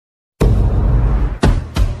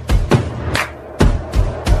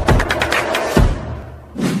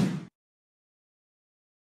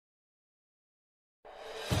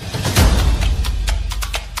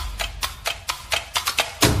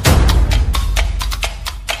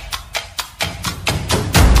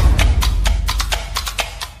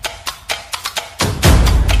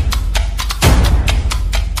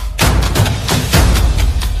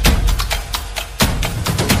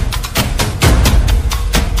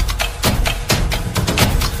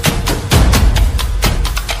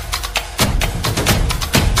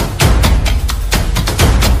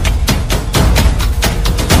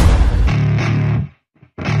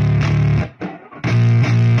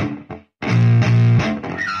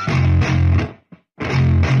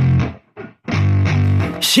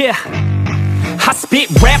Yeah, I spit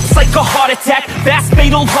raps like a heart attack, fast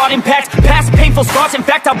fatal heart impact, past painful scars. In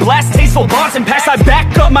fact, I blast tasteful bars and packs. I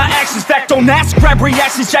back up my actions, fact don't ask, grab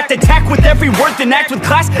reactions, jacked attack with every word, then act with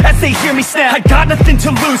class as they hear me snap. I got nothing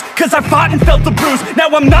to lose, cause I fought and felt the bruise. Now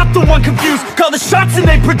I'm not the one confused, call the shots and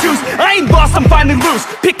they produce. I ain't lost, I'm finally loose,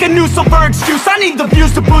 pick a new silver excuse. I need the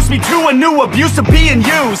views to boost me to a new abuse of being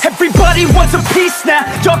used. Everybody wants a piece now,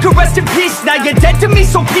 y'all can rest in peace now. You're dead to me,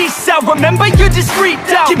 so peace out, remember you're just freaked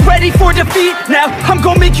out. Get ready for defeat now, I'm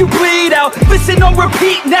gonna make you bleed out. Listen on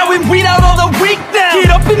repeat now and weed out all the weak now.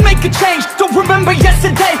 Get up and make a change, don't remember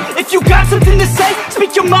yesterday. If you got something to say,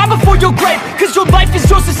 speak your mind before your grave, cause your life is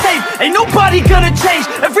yours to save. Ain't nobody gonna change,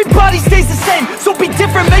 everybody stays the same. So be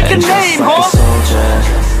different, make a name, like a soldier,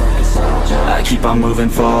 I keep on moving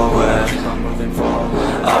forward,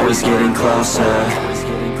 always getting closer.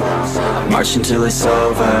 I march until it's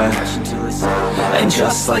over. And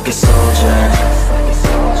just like a soldier,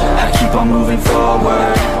 I keep on moving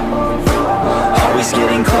forward, always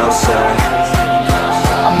getting closer.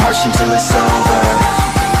 I march until it's over.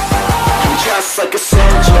 And just like a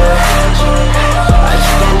soldier, I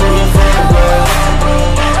keep on moving forward,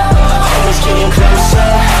 always getting closer.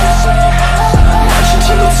 I march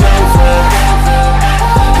until it's over.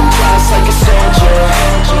 And just like a soldier,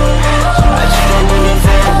 I keep on moving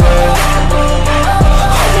forward,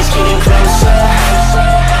 always getting closer.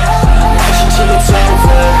 I march until it's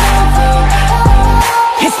over.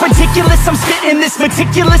 It's ridiculous, I'm spitting this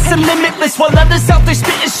meticulous and limitless, while others out there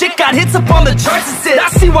spitting shit got hits up on the charts and shit. I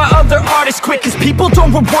see why other artists quit, cause people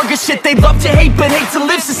don't reward good shit. They love to hate but hate to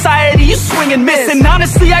live. Society, you swing and miss. And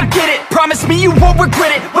honestly, I get it, promise me you won't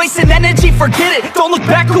regret it. Wasting energy, forget it, don't look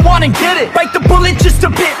back, go on and get it. Bite the bullet just a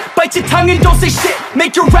bit, bite your tongue and don't say shit.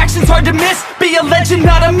 Make your actions hard to miss, be a legend,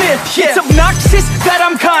 not a myth. Yeah. It's obnoxious that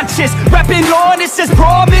I'm conscious, rapping honest as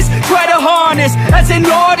promise. Try to harness, as an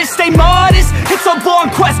artist, stay modest. It's a long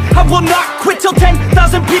quest, I will not quit till 10,000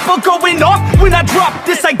 people going off when I drop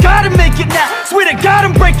this. I gotta make it now, swear to God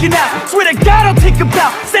I'm breaking out. Swear to God I'll take a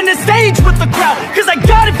bow, stand the stage with the crowd, cause I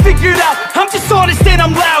got it figured out. I'm just honest and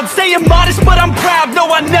I'm loud, saying modest but I'm proud. No,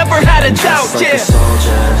 I never had a doubt, just like a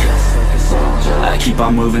soldier, I keep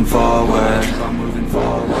on moving forward,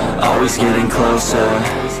 always getting closer.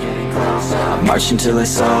 I march until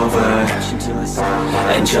it's over.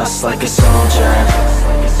 And just like a soldier,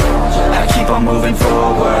 I keep on moving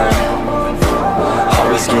forward,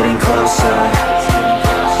 always getting closer.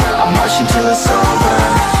 I march until it's over.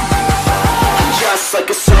 And just like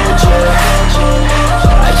a soldier,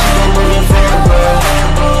 I keep on moving forward,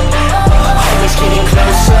 always getting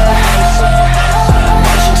closer. I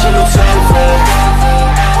march until it's over.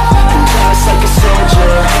 And just like a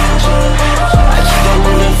soldier, I keep on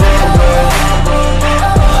moving forward,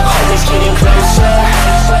 always getting closer.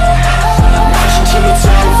 I march until it's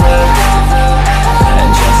over.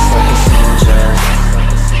 And just like a soldier,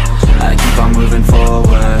 I keep on moving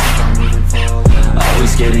forward,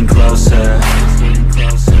 always getting closer.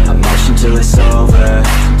 I march until it's over.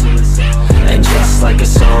 And just like a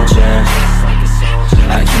soldier,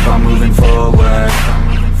 I keep on moving forward,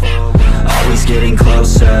 always getting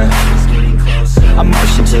closer. I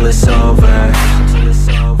march until it's over.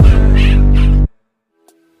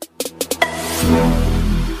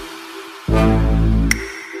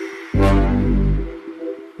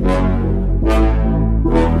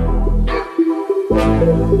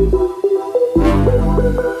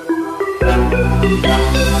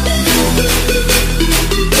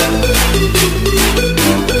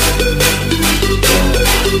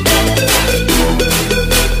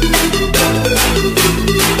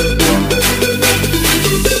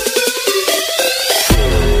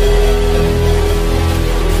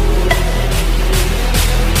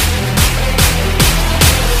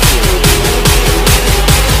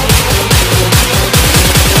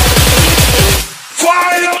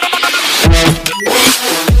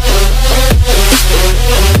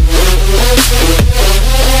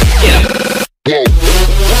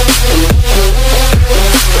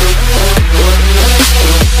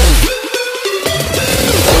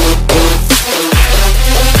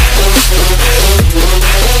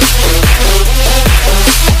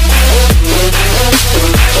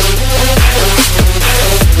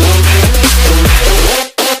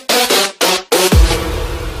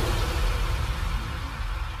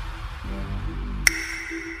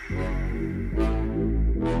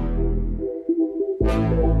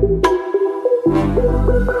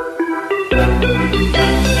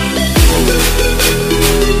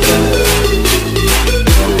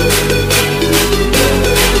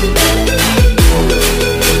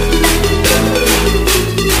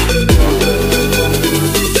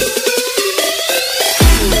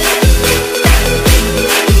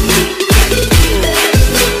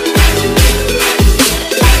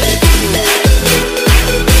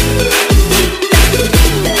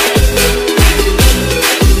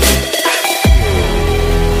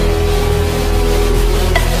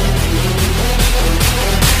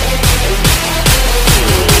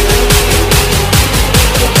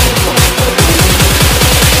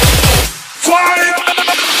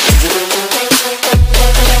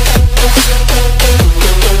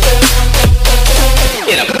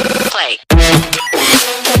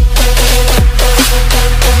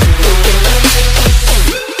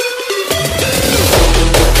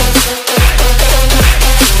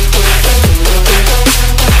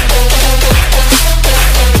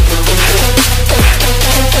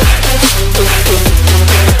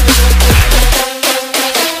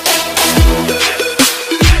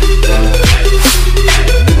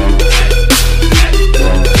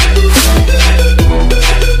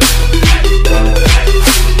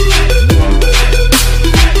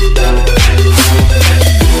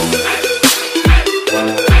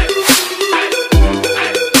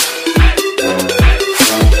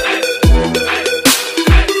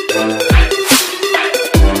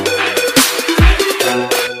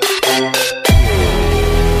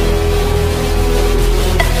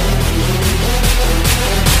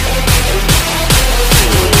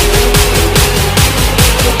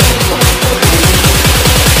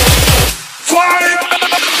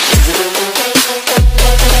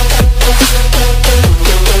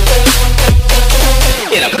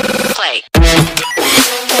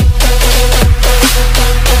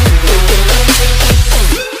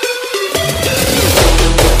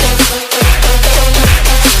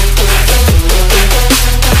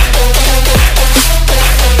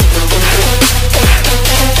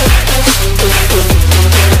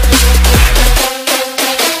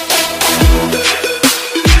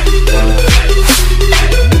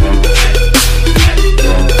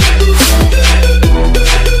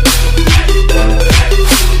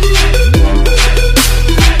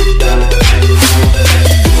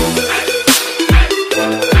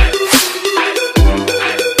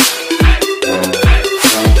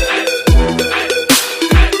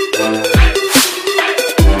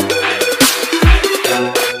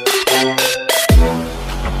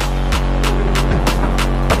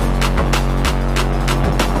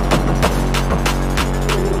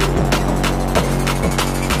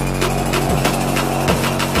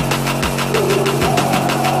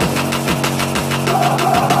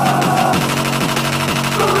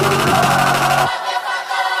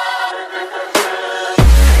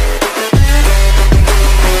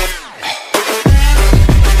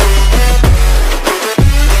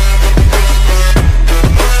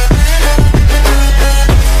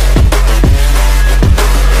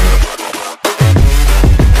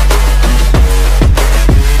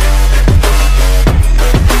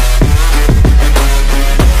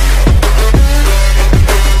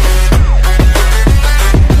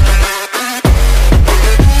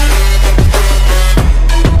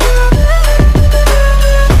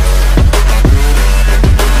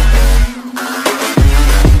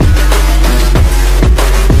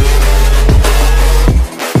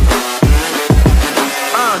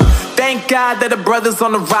 That the brothers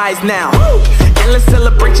on the rise now. Woo! Endless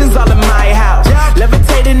celebrations all in my house.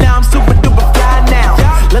 Levitating now, I'm super duper fly now.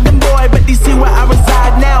 London boy, but DC where I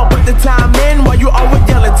reside now. Put the time in while you always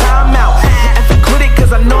yelling time out. And for quit it,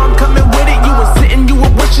 cause I know I'm coming with it. You were sitting, you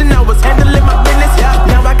were wishing I was handling my business.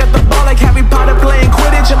 Now I got the ball like Harry Potter playing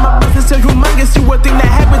Quidditch. And my business so humongous, you would think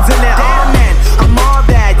that happens in there. Damn man, I'm all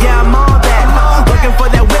that, yeah I'm all that. Working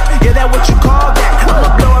for that whip, yeah that what you call that.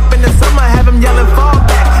 I'ma blow up in the summer, have him yelling fall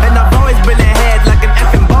back. And I've always been ahead like an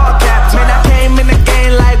effing ball cap. Man, I came in the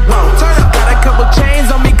game like whoa. Got a couple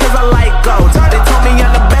chains on me cause I like gold. They told me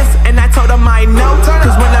I'm the best and I told them I know.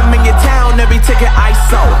 Cause when I'm in your town, every ticket I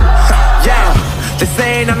sold. Yeah, they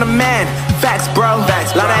saying I'm the man. Facts bro,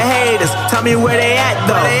 lot of haters, tell me where they at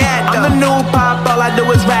though. I'm the new pop, all I do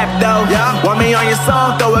is rap though. Want me on your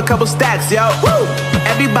song, throw a couple stacks, yo. Woo!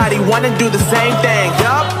 Everybody wanna do the same thing,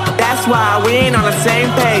 yup. That's why we ain't on the same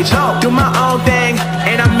page. Do my own thing,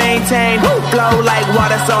 and I maintain. Flow like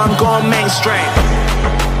water, so I'm going mainstream.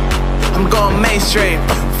 I'm going mainstream.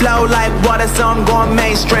 Flow like water, so I'm going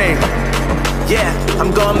mainstream. Yeah, I'm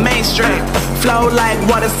going mainstream. Flow like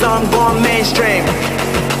water, so I'm going mainstream.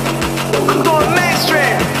 I'm going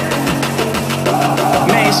mainstream.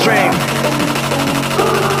 Mainstream.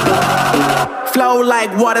 Flow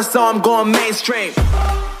like water, so I'm going mainstream.